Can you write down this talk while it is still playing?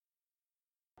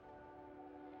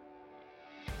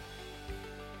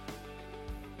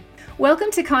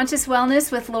Welcome to Conscious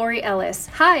Wellness with Lori Ellis.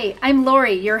 Hi, I'm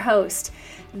Lori, your host.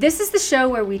 This is the show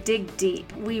where we dig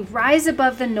deep. We rise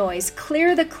above the noise,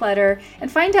 clear the clutter, and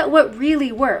find out what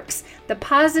really works. The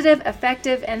positive,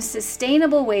 effective, and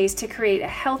sustainable ways to create a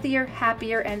healthier,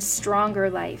 happier, and stronger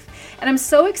life. And I'm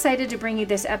so excited to bring you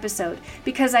this episode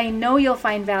because I know you'll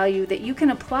find value that you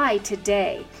can apply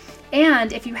today.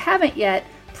 And if you haven't yet,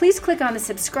 please click on the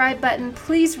subscribe button.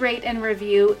 Please rate and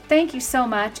review. Thank you so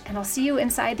much, and I'll see you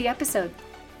inside the episode.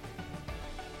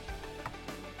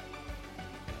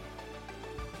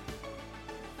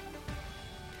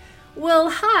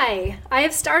 Well, hi. I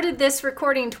have started this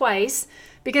recording twice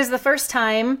because the first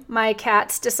time my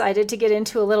cats decided to get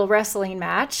into a little wrestling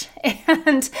match,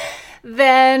 and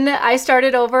then I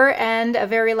started over and a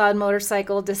very loud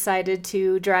motorcycle decided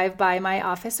to drive by my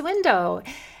office window.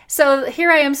 So here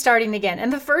I am starting again.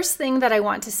 And the first thing that I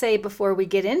want to say before we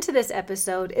get into this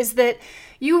episode is that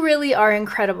you really are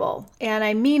incredible. And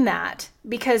I mean that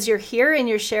because you're here and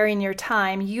you're sharing your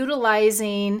time,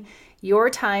 utilizing your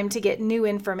time to get new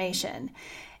information.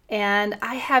 And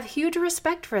I have huge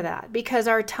respect for that because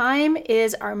our time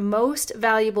is our most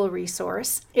valuable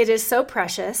resource. It is so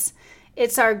precious.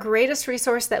 It's our greatest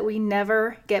resource that we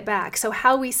never get back. So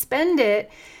how we spend it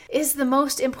is the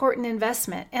most important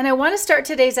investment. And I want to start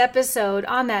today's episode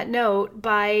on that note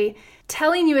by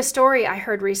telling you a story I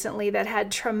heard recently that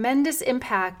had tremendous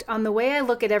impact on the way I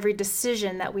look at every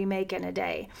decision that we make in a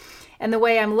day and the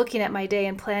way I'm looking at my day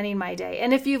and planning my day.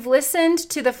 And if you've listened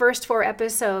to the first 4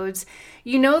 episodes,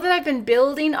 you know that I've been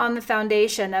building on the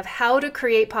foundation of how to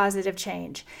create positive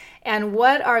change. And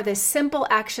what are the simple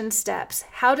action steps?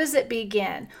 How does it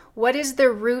begin? What is the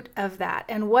root of that?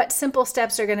 And what simple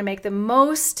steps are going to make the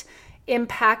most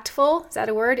impactful, is that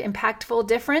a word? Impactful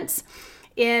difference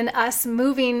in us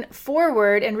moving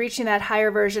forward and reaching that higher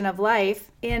version of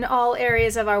life in all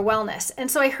areas of our wellness.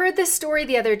 And so I heard this story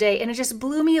the other day and it just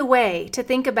blew me away to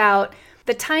think about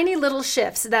the tiny little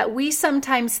shifts that we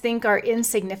sometimes think are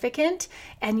insignificant,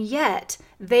 and yet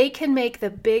they can make the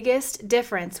biggest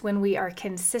difference when we are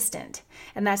consistent.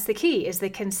 And that's the key, is the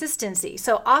consistency.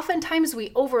 So oftentimes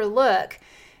we overlook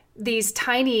these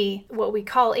tiny, what we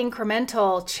call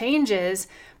incremental changes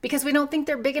because we don't think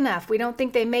they're big enough. We don't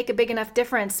think they make a big enough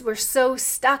difference. We're so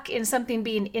stuck in something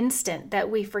being instant that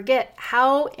we forget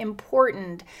how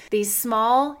important these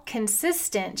small,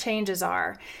 consistent changes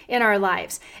are in our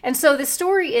lives. And so the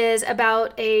story is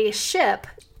about a ship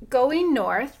going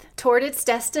north toward its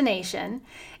destination,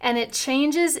 and it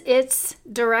changes its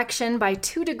direction by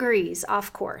 2 degrees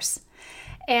off course.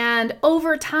 And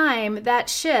over time, that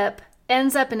ship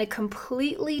ends up in a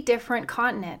completely different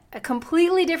continent, a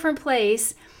completely different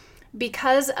place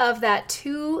because of that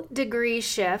 2-degree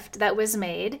shift that was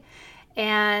made.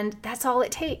 And that's all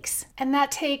it takes. And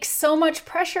that takes so much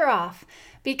pressure off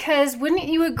because wouldn't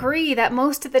you agree that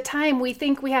most of the time we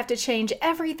think we have to change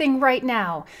everything right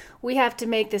now? We have to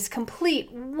make this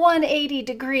complete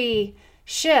 180-degree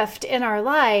shift in our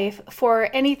life for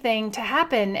anything to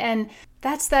happen. And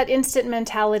that's that instant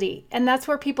mentality. And that's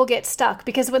where people get stuck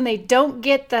because when they don't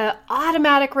get the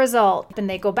automatic result, then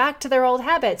they go back to their old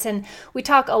habits. And we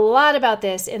talk a lot about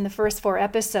this in the first 4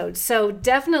 episodes. So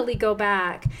definitely go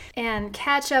back and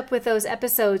catch up with those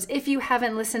episodes if you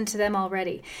haven't listened to them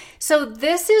already. So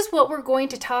this is what we're going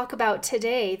to talk about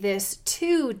today, this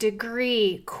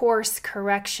 2-degree course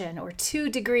correction or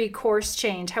 2-degree course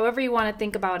change, however you want to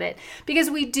think about it. Because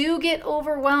we do get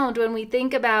overwhelmed when we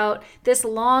think about this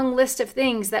long list of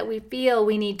things that we feel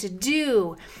we need to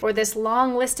do, or this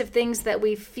long list of things that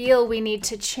we feel we need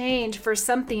to change for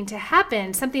something to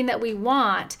happen, something that we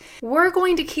want. We're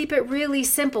going to keep it really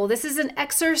simple. This is an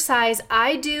exercise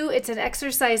I do. It's an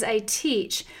exercise I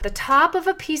teach. The top of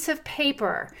a piece of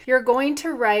paper, you're going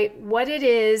to write what it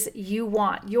is you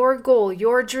want, your goal,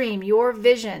 your dream, your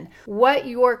vision, what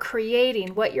you're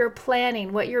creating, what you're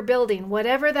planning, what you're building,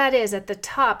 whatever that is. At the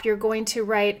top, you're going to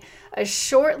write a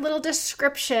short little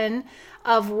description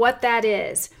of what that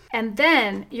is. And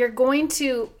then you're going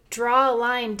to draw a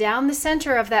line down the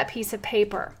center of that piece of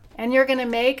paper. And you're going to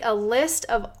make a list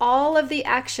of all of the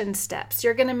action steps.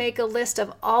 You're going to make a list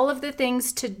of all of the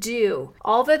things to do,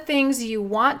 all the things you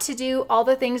want to do, all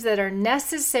the things that are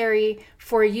necessary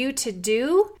for you to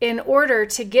do in order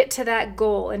to get to that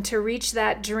goal and to reach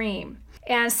that dream.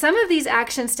 And some of these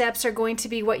action steps are going to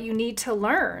be what you need to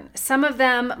learn. Some of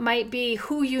them might be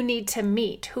who you need to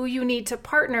meet, who you need to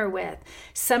partner with,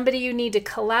 somebody you need to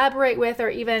collaborate with, or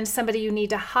even somebody you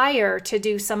need to hire to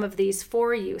do some of these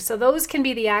for you. So those can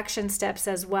be the action steps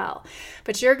as well.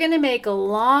 But you're going to make a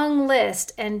long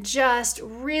list and just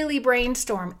really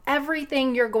brainstorm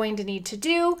everything you're going to need to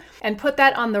do and put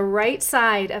that on the right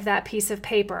side of that piece of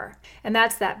paper. And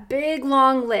that's that big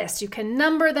long list. You can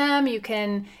number them, you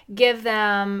can give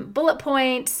them bullet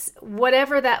points,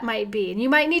 whatever that might be. And you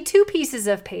might need 2 pieces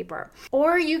of paper.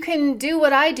 Or you can do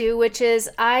what I do, which is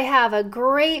I have a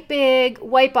great big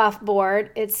wipe-off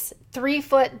board. It's 3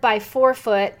 foot by 4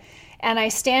 foot. And I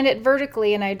stand it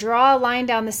vertically and I draw a line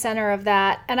down the center of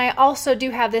that. And I also do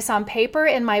have this on paper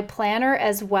in my planner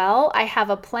as well. I have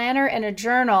a planner and a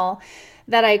journal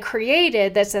that I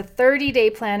created that's a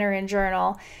 30-day planner and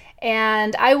journal.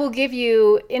 And I will give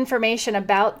you information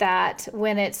about that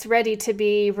when it's ready to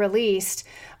be released.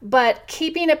 But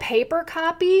keeping a paper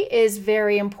copy is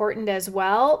very important as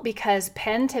well because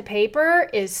pen to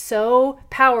paper is so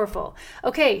powerful.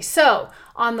 Okay, so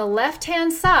on the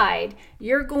left-hand side,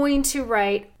 you're going to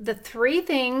write the 3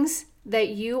 things that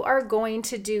you are going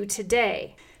to do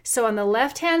today. So on the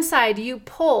left-hand side, you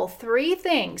pull 3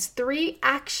 things, 3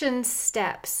 action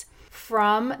steps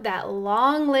from that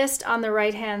long list on the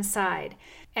right-hand side,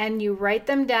 and you write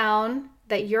them down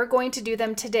that you're going to do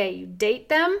them today. You date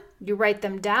them, you write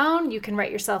them down, you can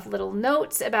write yourself little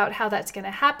notes about how that's going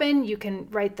to happen. You can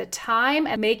write the time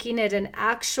and making it an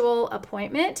actual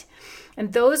appointment.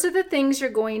 And those are the things you're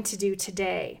going to do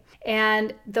today.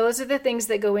 And those are the things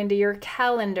that go into your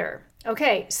calendar.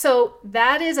 Okay, so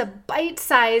that is a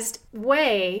bite-sized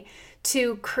way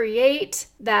to create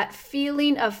that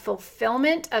feeling of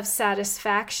fulfillment, of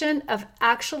satisfaction, of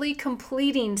actually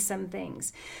completing some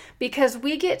things. Because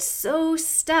we get so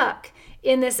stuck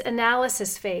in this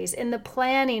analysis phase, in the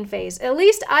planning phase. At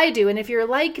least I do. And if you're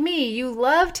like me, you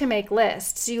love to make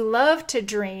lists. You love to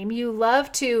dream. You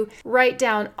love to write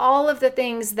down all of the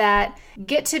things that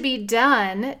get to be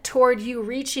done toward you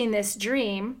reaching this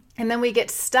dream. And then we get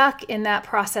stuck in that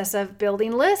process of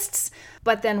building lists,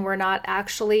 but then we're not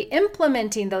actually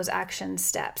implementing those action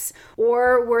steps.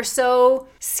 Or we're so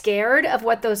scared of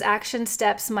what those action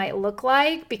steps might look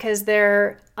like because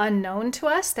they're unknown to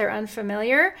us, they're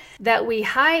unfamiliar, that we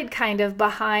hide kind of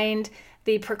behind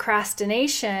the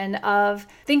procrastination of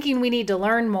thinking we need to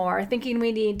learn more, thinking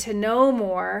we need to know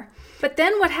more. But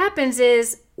then what happens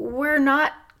is we're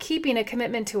not keeping a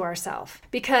commitment to ourselves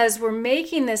because we're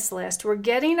making this list, we're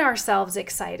getting ourselves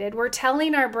excited, we're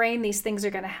telling our brain these things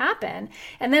are going to happen,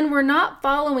 and then we're not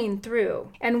following through.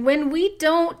 And when we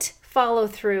don't follow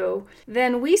through,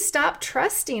 then we stop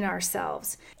trusting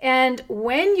ourselves. And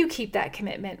when you keep that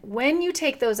commitment, when you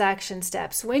take those action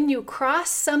steps, when you cross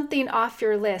something off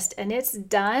your list and it's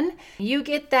done, you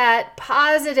get that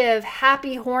positive,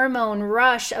 happy hormone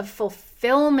rush of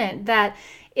fulfillment that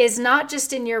is not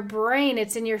just in your brain,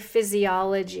 it's in your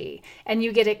physiology. And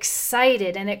you get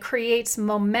excited and it creates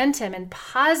momentum and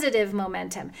positive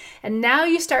momentum. And now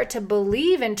you start to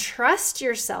believe and trust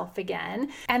yourself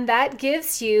again. And that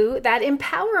gives you that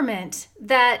empowerment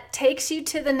that takes you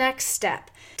to the next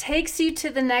step, takes you to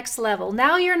the next level.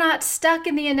 Now you're not stuck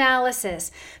in the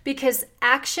analysis because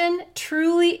action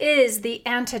truly is the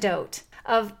antidote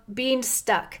of being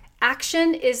stuck.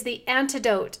 Action is the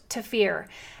antidote to fear.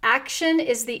 Action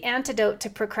is the antidote to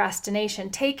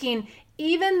procrastination. Taking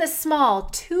even the small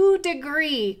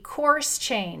 2-degree course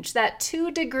change, that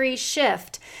 2-degree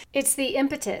shift, it's the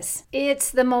impetus.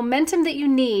 It's the momentum that you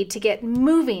need to get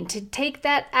moving, to take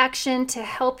that action to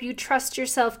help you trust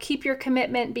yourself, keep your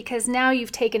commitment, because now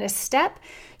you've taken a step,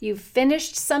 you've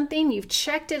finished something, you've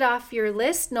checked it off your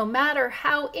list. No matter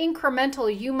how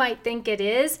incremental you might think it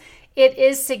is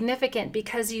significant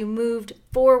because you moved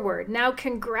forward. Now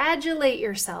congratulate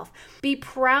yourself. Be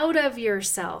proud of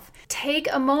yourself. Take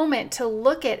a moment to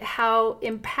look at how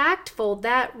impactful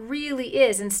that really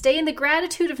is and stay in the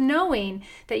gratitude of knowing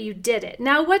that you did it.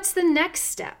 Now, what's the next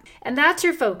step? And that's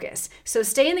your focus. So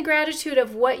stay in the gratitude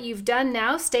of what you've done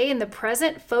now. Stay in the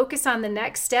present. Focus on the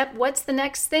next step. What's the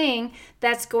next thing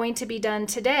that's going to be done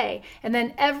today? And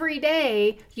then every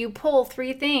day you pull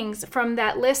 3 things from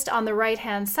that list on the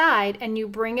right-hand side and you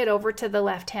bring it over to the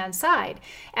left-hand side.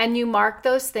 And you mark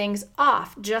those things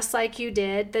off just like you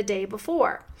did the day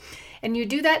before. And you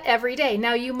do that every day.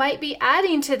 Now you might be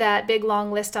adding to that big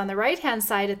long list on the right-hand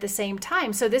side at the same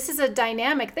time. So this is a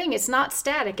dynamic thing. It's not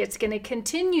static. It's going to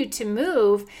continue to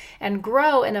move and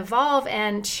grow and evolve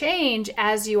and change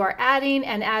as you are adding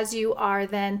and as you are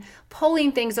then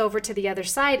pulling things over to the other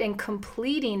side and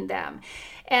completing them.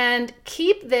 And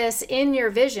keep this in your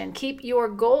vision. Keep your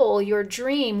goal, your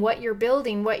dream, what you're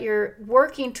building, what you're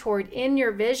working toward in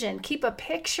your vision. Keep a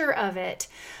picture of it.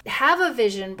 Have a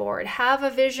vision board, have a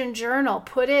vision journal,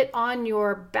 put it on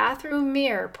your bathroom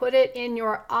mirror, put it in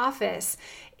your office,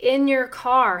 in your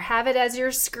car, have it as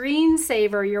your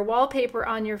screensaver, your wallpaper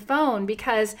on your phone,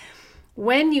 because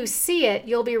when you see it,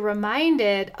 you'll be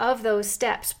reminded of those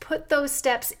steps. Put those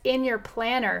steps in your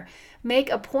planner. Make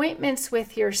appointments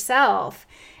with yourself.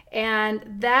 And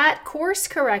that course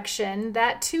correction,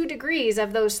 that 2 degrees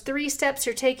of those 3 steps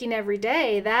you're taking every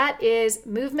day, that is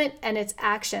movement and it's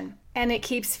action. And it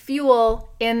keeps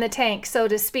fuel in the tank, so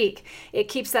to speak. It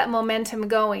keeps that momentum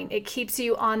going. It keeps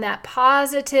you on that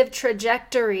positive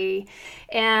trajectory.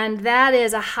 And that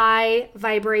is a high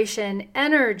vibration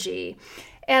energy.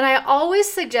 And I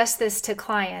always suggest this to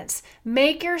clients.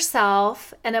 Make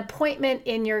yourself an appointment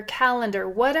in your calendar.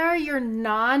 What are your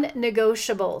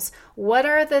non-negotiables? What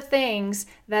are the things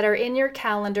that are in your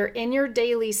calendar, in your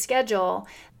daily schedule,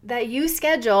 that you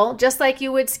schedule just like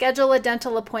you would schedule a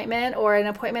dental appointment or an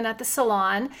appointment at the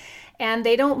salon, and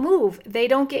they don't move, they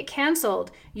don't get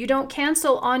canceled. You don't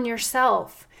cancel on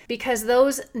yourself, because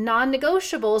those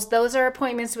non-negotiables, those are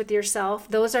appointments with yourself.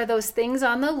 Those are those things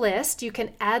on the list. You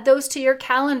can add those to your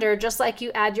calendar just like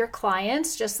you add your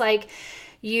clients, just like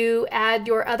you add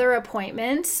your other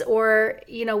appointments, or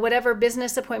whatever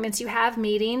business appointments you have,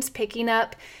 meetings, picking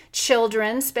up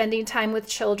children, spending time with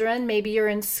children. Maybe you're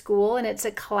in school and it's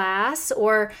a class,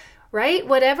 or right,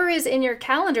 whatever is in your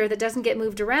calendar that doesn't get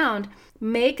moved around,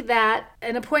 make that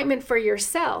an appointment for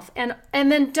yourself. And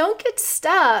then don't get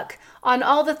stuck on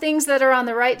all the things that are on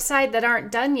the right side that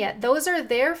aren't done yet. Those are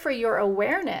there for your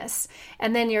awareness.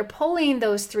 And then you're pulling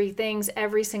those 3 things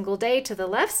every single day to the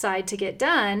left side to get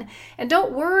done. And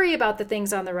don't worry about the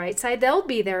things on the right side. They'll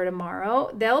be there tomorrow.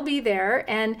 They'll be there.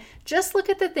 And just look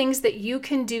at the things that you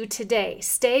can do today.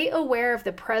 Stay aware of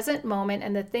the present moment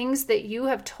and the things that you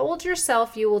have told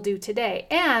yourself you will do today.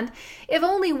 And if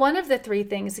only one of the 3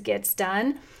 things gets done,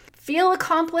 feel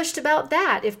accomplished about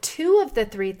that. If 2 of the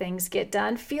 3 things get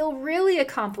done, feel really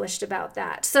accomplished about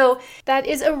that. So that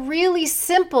is a really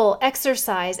simple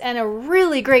exercise and a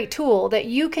really great tool that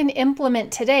you can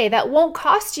implement today that won't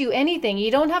cost you anything.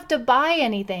 You don't have to buy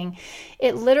anything.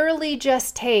 It literally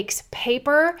just takes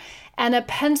paper and a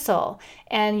pencil,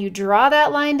 and you draw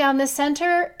that line down the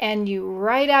center, and you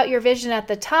write out your vision at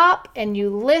the top, and you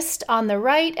list on the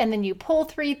right, and then you pull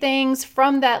 3 things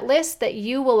from that list that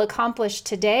you will accomplish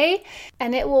today,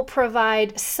 and it will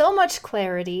provide so much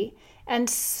clarity and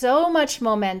so much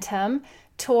momentum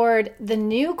toward the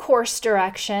new course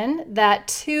direction, that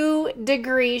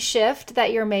 2-degree shift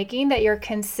that you're making, that you're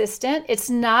consistent. It's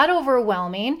not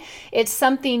overwhelming. It's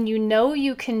something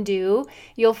you can do.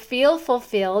 You'll feel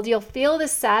fulfilled. You'll feel the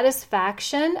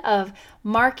satisfaction of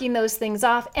marking those things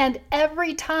off. And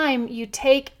every time you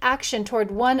take action toward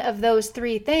one of those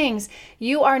 3 things,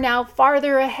 you are now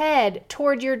farther ahead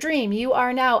toward your dream. You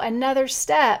are now another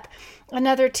step,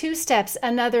 another 2 steps,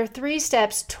 another 3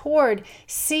 steps toward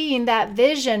seeing that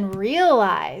vision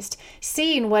realized,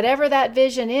 seeing whatever that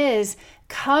vision is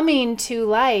coming to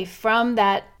life from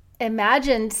that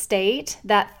imagined state,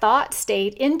 that thought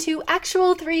state, into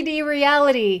actual 3D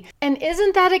reality. And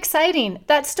isn't that exciting?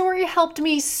 That story helped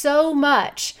me so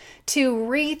much to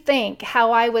rethink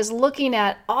how I was looking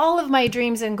at all of my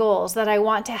dreams and goals that I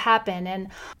want to happen, and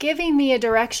giving me a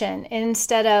direction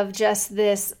instead of just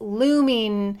this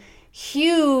looming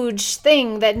huge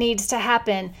thing that needs to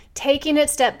happen, taking it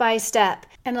step by step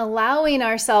and allowing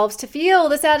ourselves to feel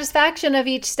the satisfaction of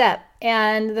each step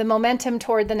and the momentum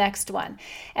toward the next one,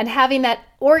 and having that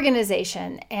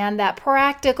organization and that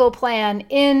practical plan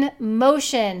in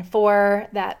motion for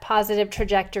that positive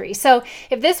trajectory. So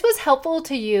if this was helpful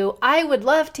to you, I would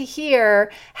love to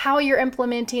hear how you're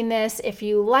implementing this, if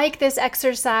you like this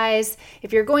exercise,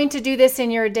 if you're going to do this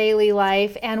in your daily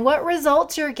life, and what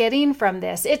results you're getting from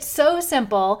this. It's so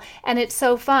simple and it's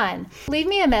so fun. Leave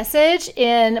me a message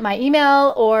in my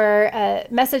email or a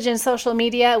message in social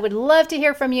media. I would love to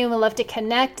hear from you, and would love to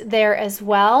connect there as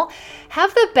well.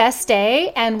 Have the best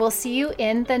day, and we'll see you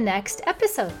in the next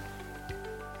episode.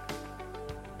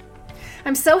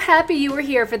 I'm so happy you were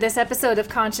here for this episode of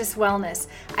Conscious Wellness.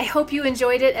 I hope you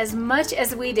enjoyed it as much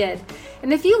as we did.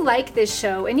 And if you like this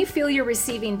show and you feel you're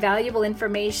receiving valuable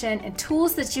information and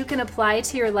tools that you can apply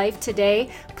to your life today,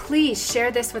 please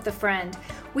share this with a friend.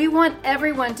 We want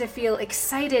everyone to feel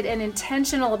excited and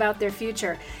intentional about their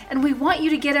future. And we want you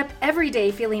to get up every day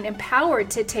feeling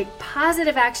empowered to take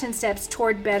positive action steps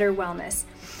toward better wellness.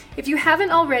 If you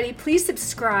haven't already, please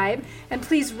subscribe and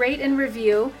please rate and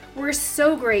review. We're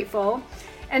so grateful.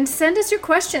 And send us your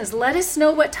questions. Let us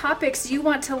know what topics you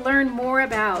want to learn more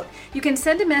about. You can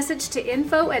send a message to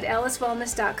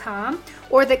info@elliswellness.com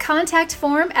or the contact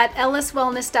form at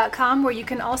elliswellness.com, where you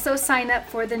can also sign up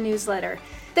for the newsletter.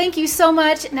 Thank you so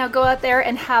much. Now go out there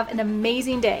and have an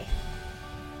amazing day.